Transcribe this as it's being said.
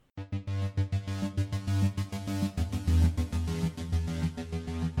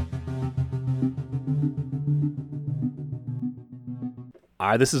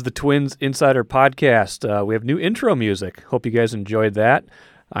This is the Twins Insider Podcast. We have new intro music. Hope you guys enjoyed that.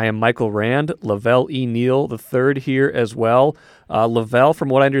 I am Michael Rand, Velle E. Neal the third here as well. Velle, from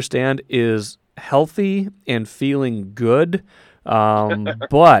what I understand, is healthy and feeling good,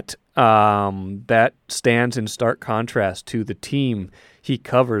 but that stands in stark contrast to the team he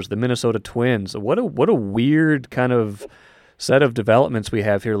covers, the Minnesota Twins. What a weird kind of set of developments we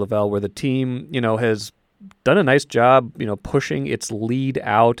have here, Velle, where the team, has done a nice job, pushing its lead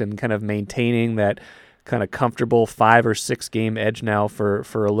out and kind of maintaining that kind of comfortable 5 or 6 game edge now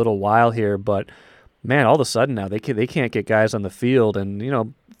for a little while here. But man, all of a sudden now they can't get guys on the field,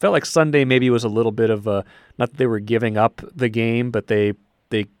 and felt like Sunday maybe was a little bit of a, not that they were giving up the game, but they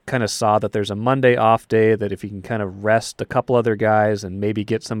kind of saw that there's a Monday off day, that if you can kind of rest a couple other guys and maybe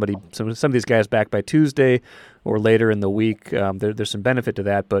get some of these guys back by Tuesday or later in the week, there's some benefit to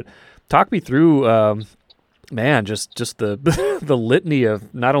that. But talk me through. Man, just the the litany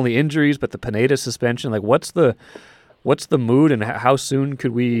of not only injuries but the Pineda suspension. Like, what's the mood, and how soon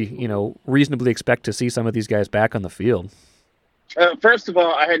could we reasonably expect to see some of these guys back on the field? First of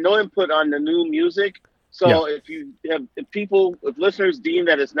all, I had no input on the new music, so if listeners deem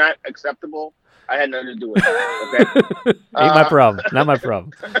that it's not acceptable, I had nothing to do with it. Okay? Ain't my problem. Not my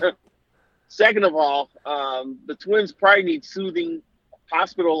problem. Second of all, the Twins probably need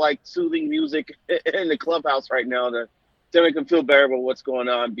hospital-like soothing music in the clubhouse right now to make them feel better about what's going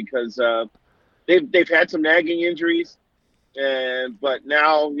on, because they've had some nagging injuries, but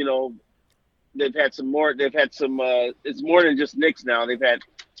now they've had some more. They've had some. It's more than just nicks now. They've had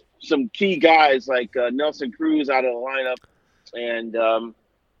some key guys like Nelson Cruz out of the lineup, and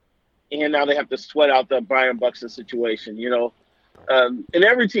now they have to sweat out the Byron Buxton situation. And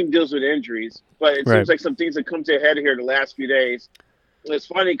every team deals with injuries, but it seems like some things have come to a head here the last few days. It's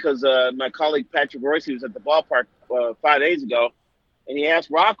funny because my colleague Patrick Royce was at the ballpark 5 days ago, and he asked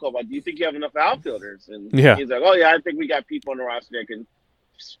Rocco, "Do you think you have enough outfielders?" And he's like, "Oh yeah, I think we got people on the roster that can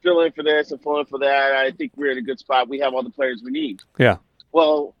fill in for this and fill in for that. I think we're in a good spot. We have all the players we need." Yeah.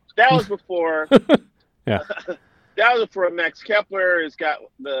 Well, that was before. That was before Max Kepler has got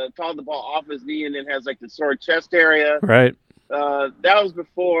the ball off his knee and then has like the sore chest area. Right. That was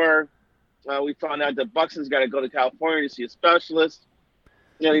before we found out that Buxton's got to go to California to see a specialist.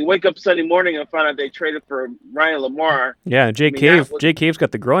 You wake up Sunday morning and find out they traded for Ryan Lamar. Yeah, Jay Cave's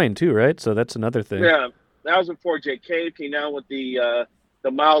got the groin too, right? So that's another thing. Yeah, that was before Jay Cave came down with the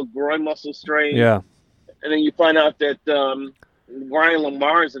mild groin muscle strain. Yeah. And then you find out that Ryan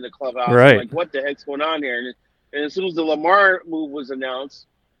Lamar is in the clubhouse. Right. Like, what the heck's going on here? And as soon as the Lamar move was announced,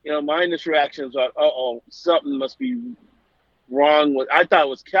 my initial reaction was like, something must be wrong with. I thought it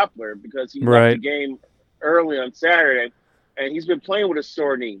was Kepler because he left the game early on Saturday. And he's been playing with a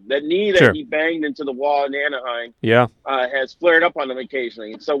sore knee. That knee that he banged into the wall in Anaheim has flared up on him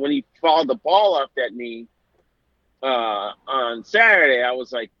occasionally. And so when he fouled the ball off that knee on Saturday, I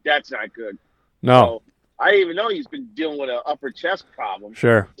was like, that's not good. No. So I didn't even know he's been dealing with an upper chest problem.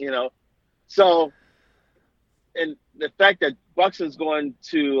 Sure. So, and the fact that Buxton's going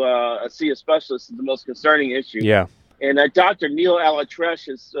to see a specialist is the most concerning issue. Yeah. And Dr. Neal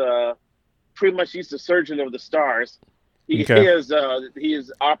is pretty much he's the surgeon of the stars. He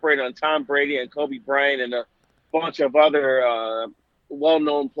is operating on Tom Brady and Kobe Bryant and a bunch of other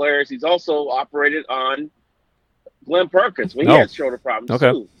well-known players. He's also operated on Glenn Perkins when he had shoulder problems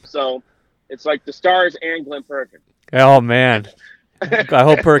too. So it's like the stars and Glenn Perkins. Oh man, I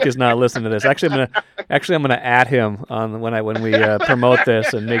hope Perk is not listening to this. Actually, I'm gonna add him on when we promote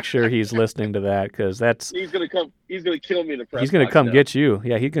this and make sure he's listening to that, because he's gonna come. He's gonna kill me in the press. He's gonna come get you.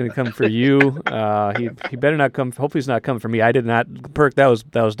 Yeah, he's gonna come for you. He better not come. Hopefully, he's not coming for me. I did not. Perk. That was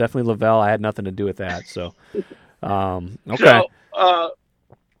definitely Velle. I had nothing to do with that. So, okay.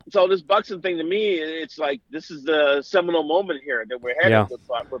 So this Buxton thing, to me, it's like this is the seminal moment here that we're headed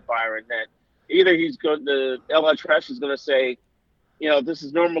with Byron. That either the LA Trash is going to say, this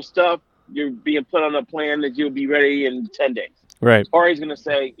is normal stuff. You're being put on a plan that you'll be ready in 10 days. Right. Or he's going to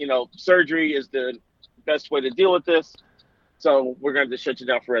say, surgery is the best way to deal with this. So we're going to shut you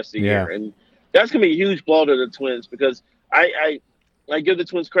down for the rest of the year. And that's going to be a huge blow to the Twins, because I give the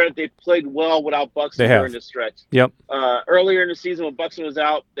Twins credit. They played well without Buxton during the stretch. Yep. Earlier in the season when Buxton was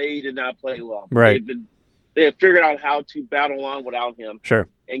out, they did not play well. Right. They have figured out how to battle on without him. Sure.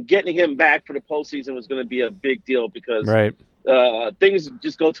 And getting him back for the postseason was going to be a big deal, because things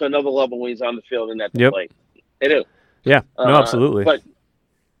just go to another level when he's on the field and at the plate. They do. Yeah. No, absolutely. But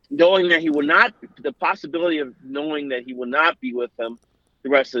knowing that he will not, the possibility of knowing that he will not be with them the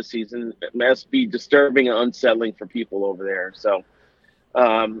rest of the season must be disturbing and unsettling for people over there. So,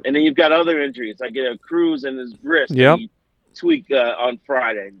 and then you've got other injuries. I get a Cruz in his wrist. Yep. tweak on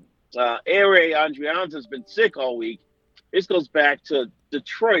Friday. A-Ray Andrianza has been sick all week. This goes back to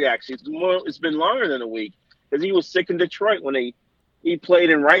Detroit, actually. It's been longer than a week because he was sick in Detroit when he played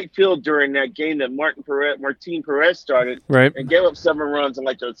in right field during that game that Martin Perez started, Right. and gave up 7 runs in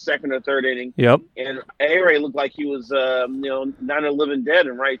like the second or third inning. Yep. And A-Ray looked like he was, not a living dead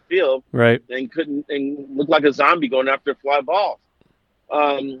in right field. Right. And looked like a zombie going after fly balls.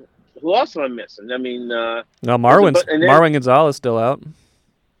 Who else am I missing? I mean, no, Marwin Gonzalez still out.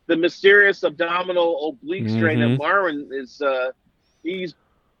 The mysterious abdominal oblique strain that Mm-hmm. Marwin is, he's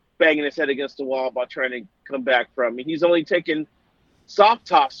banging his head against the wall about trying to come back from. He's only taking soft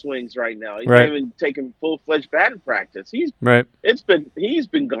toss swings right now. He's Right. not even taking full-fledged batting practice. He's Right.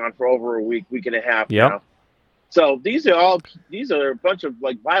 been gone for over a week and a half Yep. now. So these are a bunch of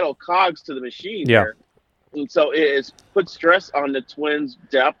like vital cogs to the machine here. And so it has put stress on the Twins'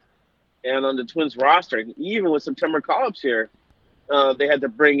 depth and on the Twins' roster. And even with September call-ups here, they had to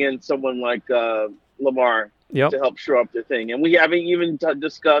bring in someone like Lamar Yep. to help shore up the thing. And we haven't even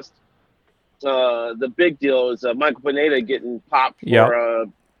discussed the big deal is Michael Pineda getting popped for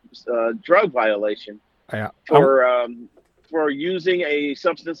a drug violation Yeah. for using a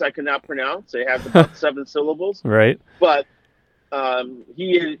substance I cannot pronounce. It has about 7 syllables. Right. But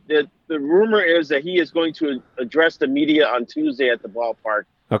the rumor is that he is going to address the media on Tuesday at the ballpark.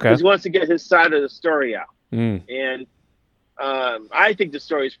 Okay. Because he wants to get his side of the story out. Mm. And I think the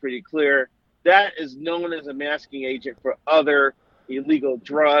story is pretty clear. That is known as a masking agent for other illegal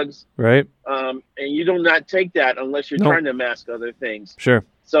drugs. Right. And you do not take that unless you're trying to mask other things. Sure.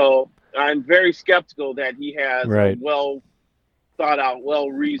 So I'm very skeptical that he has Right. a well thought out,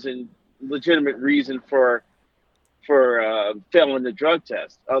 reasoned, legitimate reason for failing the drug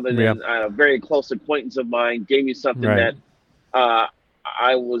test. Other than a very close acquaintance of mine gave me something that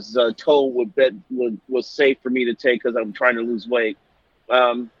I was told was safe for me to take because I'm trying to lose weight.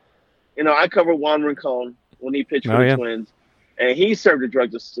 I covered Juan Rincon when he pitched for the Twins, and he served a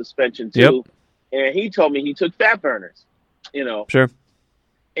drug suspension too. Yep. And he told me he took fat burners. Sure.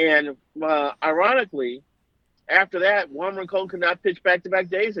 And ironically, after that, Juan Rincon could not pitch back-to-back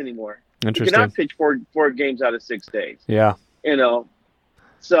days anymore. Interesting. He could not pitch four games out of 6 days. Yeah.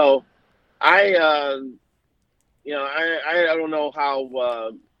 So I don't know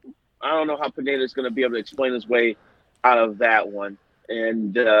how Pineda is going to be able to explain his way out of that one.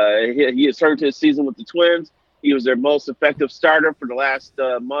 And he has started his season with the Twins. He was their most effective starter for the last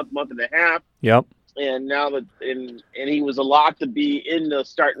month and a half. Yep. And now and he was a lock to be in the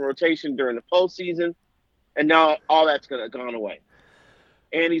starting rotation during the postseason. And now all that's gone away.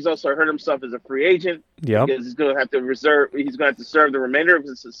 And he's also hurt himself as a free agent. Yep. Because he's going to have to serve the remainder of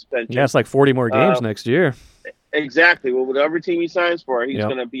his suspension. Yeah, it's like 40 more games next year. Exactly. Well, whatever team he signs for, he's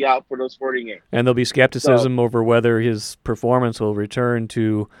going to be out for those 40 games. And there'll be skepticism over whether his performance will return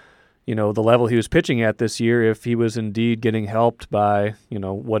to, the level he was pitching at this year if he was indeed getting helped by,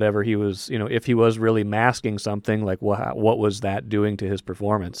 whatever he was, if he was really masking something, like what was that doing to his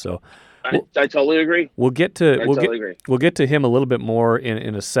performance. So I totally agree. We'll get to him a little bit more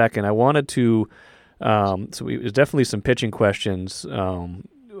in a second. I wanted to there's definitely some pitching questions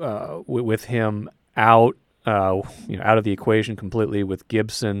with him out of the equation completely, with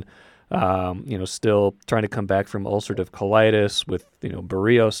Gibson still trying to come back from ulcerative colitis, with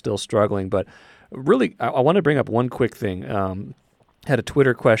Barrios still struggling. But really, I want to bring up one quick thing. Had a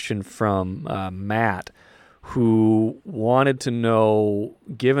Twitter question from Matt, who wanted to know,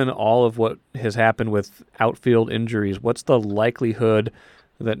 given all of what has happened with outfield injuries, what's the likelihood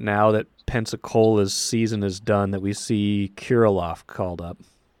that now that Pensacola's season is done that we see Kiriloff called up?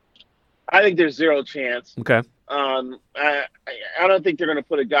 I think there's zero chance. Okay. I don't think they're going to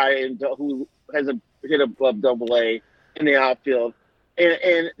put a guy in who hasn't hit above Double-A in the outfield.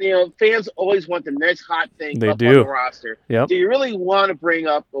 And fans always want the next hot thing they up do. On the roster. Yep. Do you really want to bring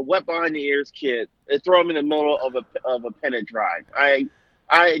up a wet behind the ears kid and throw him in the middle of a pennant drive?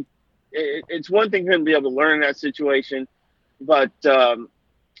 It's one thing for him to be able to learn in that situation, but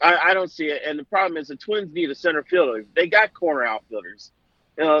I don't see it. And the problem is the Twins need a center fielder. They got corner outfielders.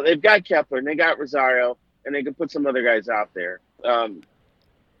 They've got Kepler and they got Rosario, and they can put some other guys out there. I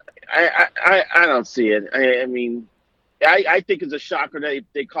don't see it. I mean, I think it's a shocker that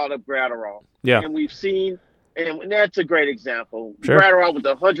they called up Gratterall. Yeah. And we've seen, and that's a great example. Sure. Gratterall with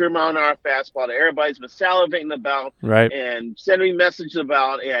the 100-mile-an-hour fastball that everybody's been salivating about, right, and sending messages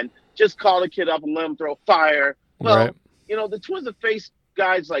about, and just call the kid up and let him throw fire. Well, right. The Twins have faced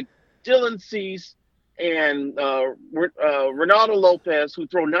guys like Dylan Cease and Ronaldo Lopez, who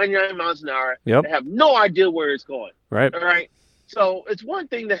throw 99 miles an hour and have no idea where it's going. Right. All right. So it's one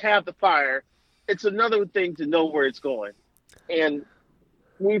thing to have the fire. It's another thing to know where it's going. And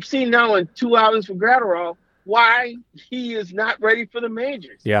we've seen now in 2 outings for Gratterall why he is not ready for the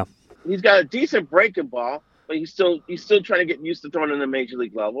majors. Yeah. He's got a decent breaking ball, but he's still trying to get used to throwing on the major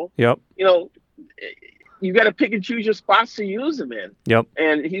league level. Yep. You know, you got to pick and choose your spots to use him in. Yep.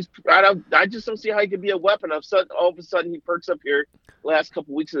 And I just don't see how he could be a weapon. All of a sudden he perks up here last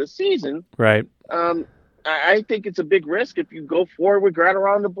couple weeks of the season. Right. I think it's a big risk if you go forward with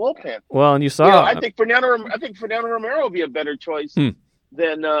Gratterall in the bullpen. Well, and you saw. I think Fernando Romero would be a better choice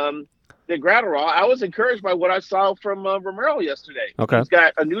than Gratterall. I was encouraged by what I saw from Romero yesterday. Okay. He's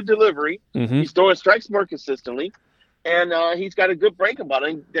got a new delivery. Mm-hmm. He's throwing strikes more consistently, and he's got a good breaking ball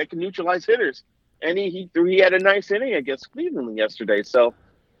that can neutralize hitters. And he had a nice inning against Cleveland yesterday. So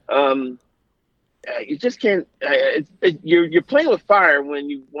you just can't. You're playing with fire when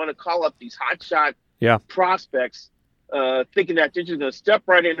you want to call up these hotshot prospects, thinking that they're just going to step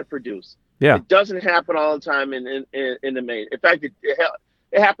right in and produce. Yeah. It doesn't happen all the time in the main. In fact,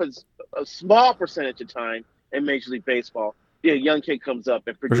 it happens a small percentage of time in Major League Baseball. A young kid comes up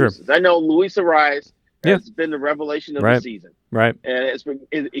and produces. Sure. I know Luis Ariz has been the revelation of the season. Right. And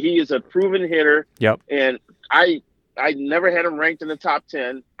he is a proven hitter. Yep. And I never had him ranked in the top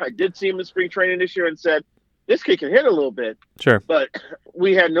 10. I did see him in spring training this year and said, this kid can hit a little bit. Sure. But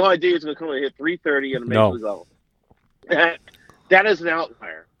we had no idea he was going to come and hit 330 at a major league level. That is an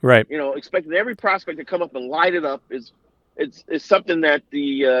outlier. Right. Expecting every prospect to come up and light it up is something that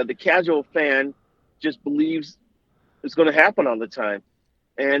the casual fan just believes is going to happen all the time.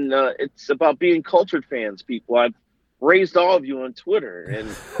 And it's about being cultured fans, people. I've raised all of you on Twitter and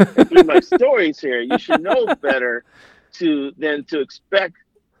through my stories here. You should know better than to expect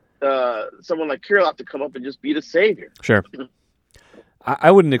someone like Kiriloff to come up and just be the savior. Sure.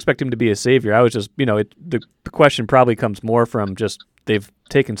 I wouldn't expect him to be a savior. I was just, the question probably comes more from just they've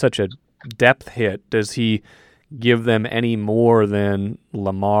taken such a depth hit. Does he give them any more than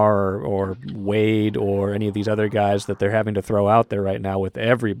Lamar or Wade or any of these other guys that they're having to throw out there right now with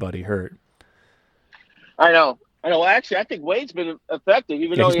everybody hurt? I know. Actually, I think Wade's been effective,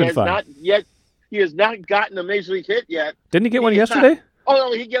 even though he has not gotten a major league hit yet. Didn't he get one yesterday?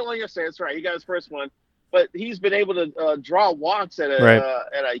 He got one yesterday. That's right. He got his first one. But he's been able to draw walks at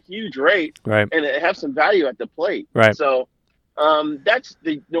a huge rate, right, and have some value at the plate. Right. So that's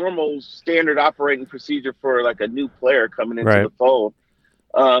the normal standard operating procedure for like a new player coming into the fold.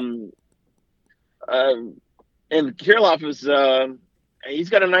 And Kiriloff is he's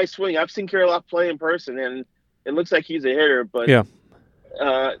got a nice swing. I've seen Kiriloff play in person, and it looks like he's a hitter. But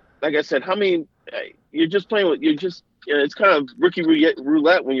like I said, you're just playing with it's kind of rookie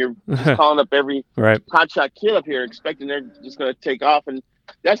roulette when you're just calling up every hotshot kid up here, expecting they're just going to take off. And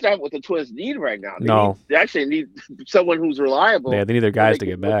that's not what the Twins need right now. They actually need someone who's reliable. Yeah, they need their guys to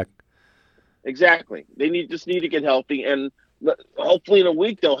get back. Exactly. They just need to get healthy. And hopefully in a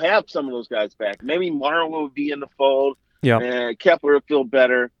week they'll have some of those guys back. Maybe Marlowe will be in the fold. Yeah. And Kepler will feel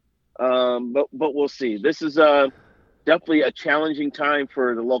better. But we'll see. This is definitely a challenging time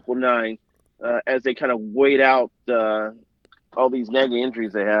for the local 9. As they kind of wait out all these nagging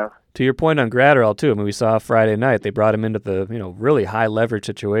injuries they have. To your point on Gratterall, too, we saw Friday night, they brought him into the really high leverage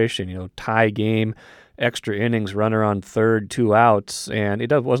situation, tie game, extra innings, runner on third, 2 outs, and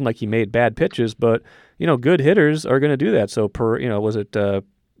it wasn't like he made bad pitches, but, good hitters are going to do that. So, was it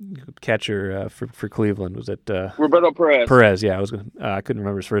catcher for Cleveland? Was it Roberto Perez? Perez, yeah. I couldn't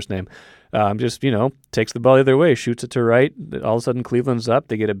remember his first name. Just takes the ball the other way, shoots it to right. All of a sudden, Cleveland's up.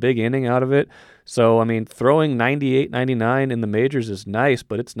 They get a big inning out of it. So throwing 98, 99 in the majors is nice,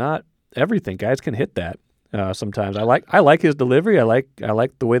 but it's not everything. Guys can hit that sometimes. I like his delivery. I like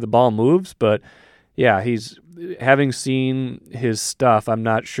the way the ball moves, but yeah, he's having seen his stuff. I'm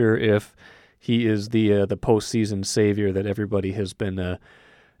not sure if he is the postseason savior that everybody has been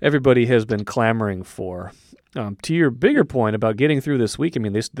clamoring for. To your bigger point about getting through this week,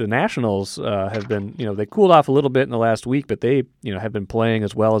 the Nationals have been, they cooled off a little bit in the last week, but they, have been playing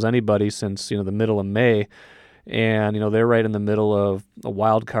as well as anybody since, the middle of May. And, they're right in the middle of a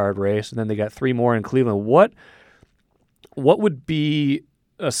wild card race. And then they got 3 more in Cleveland. What would be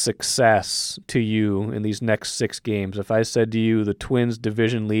a success to you in these next 6 games? If I said to you the Twins'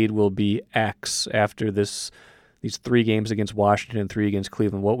 division lead will be X after these 3 games against Washington and 3 against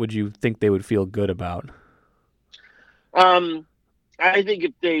Cleveland, what would you think they would feel good about? I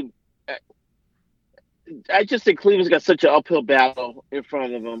think I just think Cleveland's got such an uphill battle in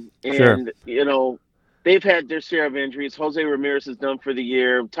front of them. And, they've had their share of injuries. Jose Ramirez is done for the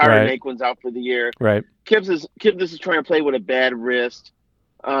year. Tyron Naquin's out for the year. Right. Kipnis is trying to play with a bad wrist.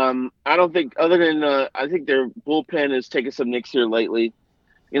 I don't think, other than, I think their bullpen has taken some nicks here lately.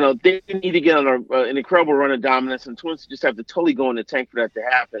 they need to get on an incredible run of dominance, and Twins just have to totally go in the tank for that to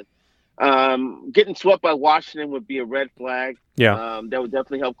happen. Getting swept by Washington would be a red flag. Yeah. That would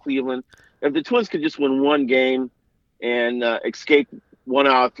definitely help Cleveland. If the Twins could just win one game and escape 1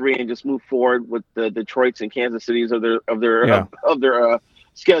 out of 3 and just move forward with the Detroits and Kansas Cities of their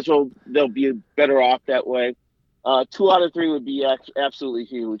schedule, they'll be better off that way. 2 out of 3 would be absolutely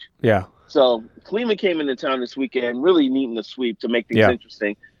huge. Yeah. So Cleveland came into town this weekend, really needing the sweep to make things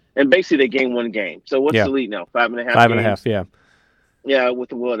interesting. And basically they gained 1 game. So what's the lead now? 5.5 5.5, yeah. Yeah,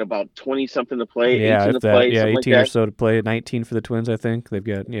 with about 20-something to play, 18 to play. Yeah, 18 like or so to play, 19 for the Twins, I think. They've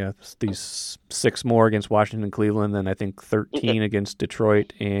got, these 6 more against Washington and Cleveland, then I think 13 against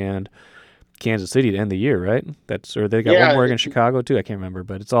Detroit and Kansas City to end the year, right? Or they got 1 more against Chicago, too. I can't remember,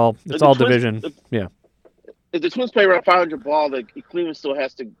 but it's all division. If the Twins play around 500 ball, Cleveland still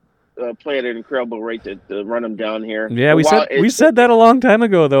has to play at an incredible rate to run them down here. Yeah, we said that a long time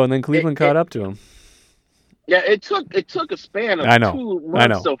ago, though, and then Cleveland caught up to them. Yeah, it took a span of 2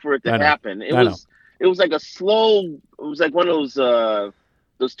 months though for it to happen. It was like a slow. It was like one of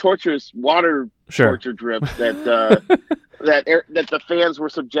those torturous water torture drips that that the fans were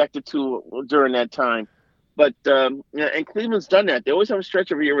subjected to during that time. But and Cleveland's done that. They always have a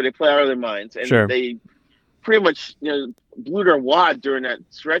stretch every year where they play out of their minds, and they pretty much blew their wad during that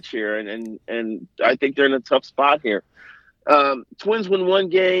stretch here, and I think they're in a tough spot here. Twins win 1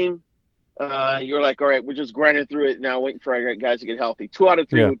 game. You're like, all right, we're just grinding through it now, waiting for our guys to get healthy. 2 out of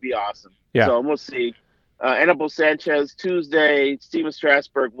 3 would be awesome. Yeah. So we'll see. Anibal Sanchez Tuesday, Steven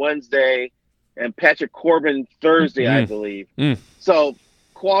Strasburg Wednesday, and Patrick Corbin Thursday, I believe. So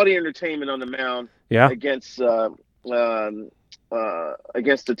quality entertainment on the mound against the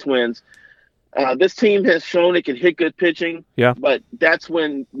Twins. This team has shown it can hit good pitching. Yeah. But that's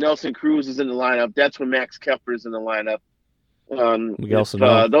when Nelson Cruz is in the lineup. That's when Max Kepler is in the lineup.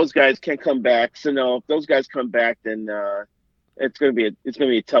 If those guys can come back, so if those guys come back, then it's gonna be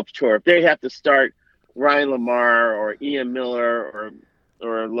a tough chore. If they have to start Ryan Lamar or Ian Miller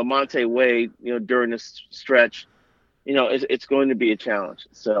or Lamonte Wade, during this stretch, it's going to be a challenge.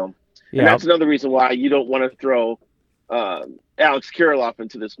 So, and that's another reason why you don't want to throw Alex Kiriloff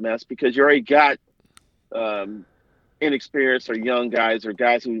into this mess, because you already got inexperienced or young guys or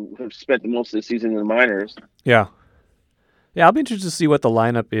guys who have spent the most of the season in the minors. Yeah. Yeah, I'll be interested to see what the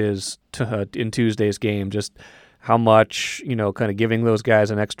lineup is in Tuesday's game, just how much, kind of giving those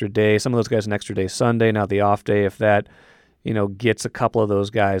guys an extra day, some of those guys an extra day Sunday, now the off day, if that, gets a couple of those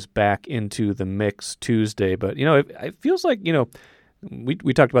guys back into the mix Tuesday. But, it feels like,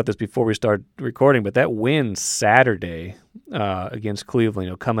 we talked about this before we started recording, but that win Saturday against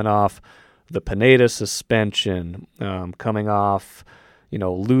Cleveland, coming off the Pineda suspension, coming off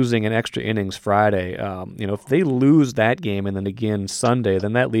losing an extra innings Friday, if they lose that game and then again Sunday,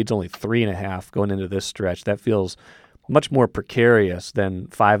 then that leads only 3.5 going into this stretch. That feels much more precarious than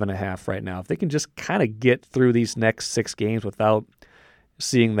 5.5 right now. If they can just kind of get through these next 6 games without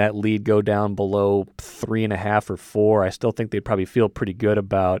seeing that lead go down below 3.5 or 4, I still think they'd probably feel pretty good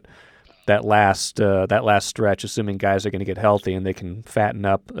about that last stretch, assuming guys are going to get healthy and they can fatten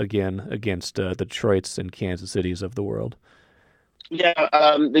up again against the Detroits and Kansas Cities of the world. Yeah,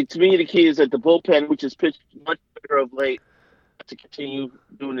 to me, the key is that the bullpen, which has pitched much better of late, to continue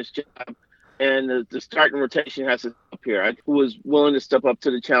doing this job, and the starting rotation has to step up here. Who was willing to step up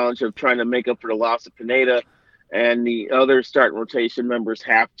to the challenge of trying to make up for the loss of Pineda, and the other starting rotation members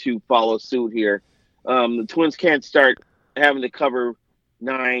have to follow suit here. The Twins can't start having to cover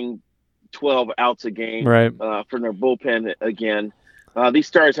 9, 12 outs a game from their bullpen again. These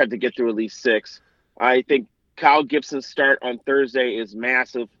starters have to get through at least 6. I think Kyle Gibson's start on Thursday is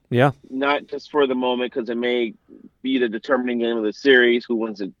massive. Yeah. Not just for the moment, because it may be the determining game of the series, who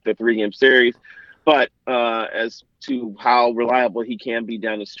wins the 3-game series, but as to how reliable he can be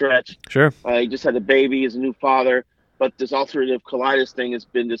down the stretch. Sure. He just had a baby, he's a new father, but this ulcerative colitis thing has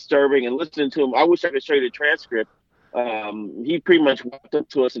been disturbing. And listening to him, I wish I could show you the transcript. He pretty much walked up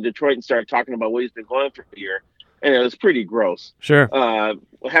to us in Detroit and started talking about what he's been going through here. And it was pretty gross. Sure.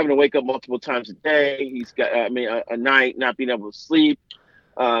 Having to wake up multiple times a day. He's got, a night not being able to sleep.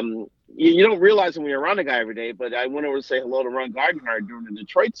 You don't realize it when you're around a guy every day, but I went over to say hello to Ron Gardenhire during the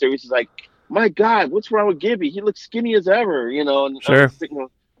Detroit series. He's like, my God, what's wrong with Gibby? He looks skinny as ever, And sure. I was thinking,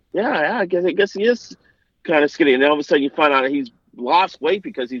 I guess he is kind of skinny. And then all of a sudden you find out that he's lost weight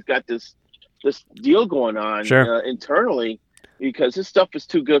because he's got this deal going on internally, because his stuff is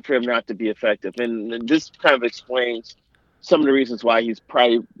too good for him not to be effective. And this kind of explains some of the reasons why he's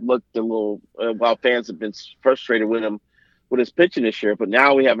probably looked a little, while fans have been frustrated with him, with his pitching this year, but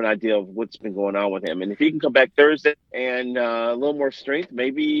now we have an idea of what's been going on with him. And if he can come back Thursday and a little more strength,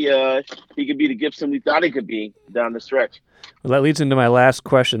 maybe he could be the Gibson we thought he could be down the stretch. Well, that leads into my last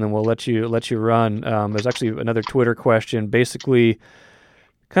question, and we'll let you run. There's actually another Twitter question, basically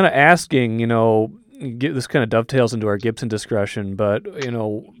kind of asking, this kind of dovetails into our Gibson discussion, but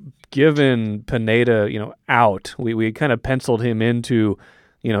given Pineda, out, we kind of penciled him into,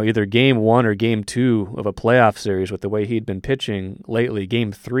 either game 1 or game 2 of a playoff series with the way he'd been pitching lately.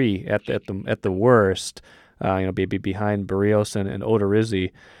 Game 3 at the worst, maybe behind Barrios and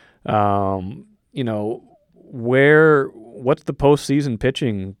Odorizzi. What's the postseason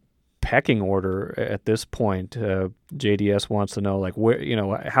pitching pecking order at this point? JDS wants to know, like, where,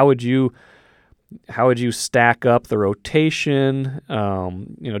 how would you stack up the rotation?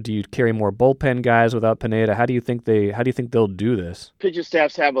 Do you carry more bullpen guys without Pineda? How do you think they'll do this? Pitcher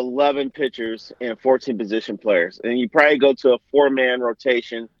staffs have 11 pitchers and 14 position players, and you probably go to a 4-man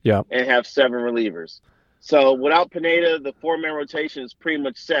rotation and have 7 relievers. So without Pineda, the 4-man rotation is pretty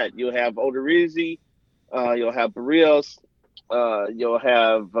much set. You'll have Odorizzi, you'll have Barrios, you'll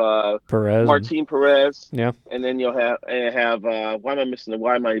have Martin Perez, and then you'll have why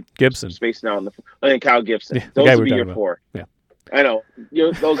am I Gibson spacing out on and Kyle Gibson. Those would be your 4. Yeah, I know.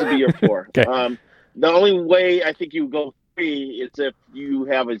 Those would be your 4. Okay. The only way I think you go 3 is if you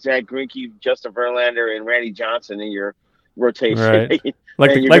have a Zach Greinke, Justin Verlander, and Randy Johnson in your rotation, right?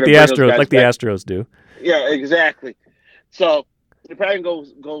 like the Astros do. Yeah, exactly. So you probably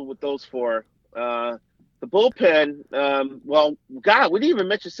go with those 4. The bullpen, we didn't even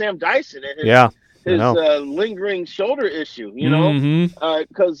mention Sam Dyson and his lingering shoulder issue,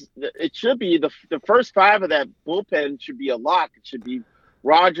 because it should be the first 5 of that bullpen should be a lock. It should be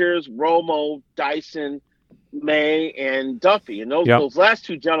Rogers, Romo, Dyson, May, and Duffy. And those last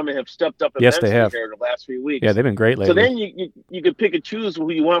 2 gentlemen have stepped up immensely here in the last 3 weeks. Yeah, they've been great lately. So then you could pick and choose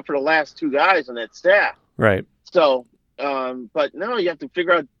who you want for the last 2 guys on that staff. Right. So, but now you have to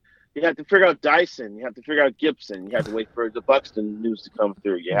figure out Dyson. You have to figure out Gibson. You have to wait for the Buxton news to come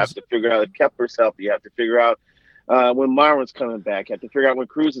through. You have to figure out if Kepler's healthy. You have to figure out when Marwin's coming back. You have to figure out when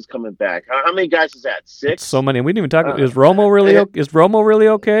Cruz is coming back. How many guys is that? 6? That's so many. We didn't even talk. Is Romo really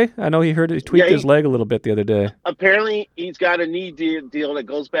okay? I know he tweaked his leg a little bit the other day. Apparently, he's got a knee deal that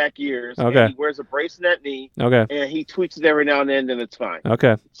goes back years. Okay. And he wears a brace in that knee. Okay. And he tweaks it every now and then, and it's fine.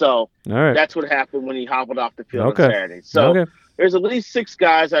 Okay. So all right. That's what happened when he hobbled off the field on Saturday. So there's at least 6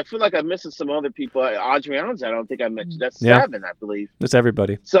 guys. I feel like I'm missing some other people. Adrian's, I don't think I mentioned. That's 7, I believe. That's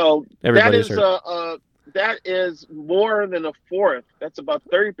everybody. So Everybody's that is more than a fourth. That's about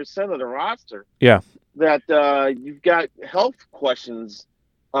 30% of the roster. Yeah. That you've got health questions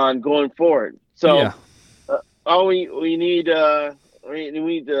on going forward. So we need the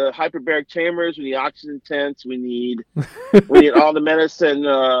hyperbaric chambers. We need oxygen tents. We need all the medicine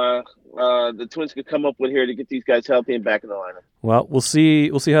the Twins could come up with here to get these guys healthy and back in the lineup. Well, we'll see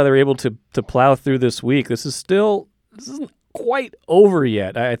how they're able to plow through this week. This isn't quite over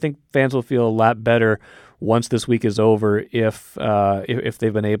yet. I think fans will feel a lot better once this week is over if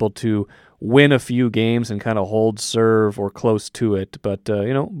they've been able to win a few games and kind of hold serve or close to it. But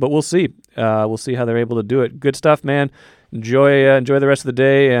but we'll see. We'll see how they're able to do it. Good stuff, man. Enjoy the rest of the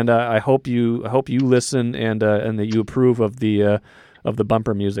day, and I hope you listen and that you approve of the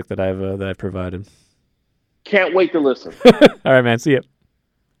bumper music that I've provided. Can't wait to listen. All right, man. See ya.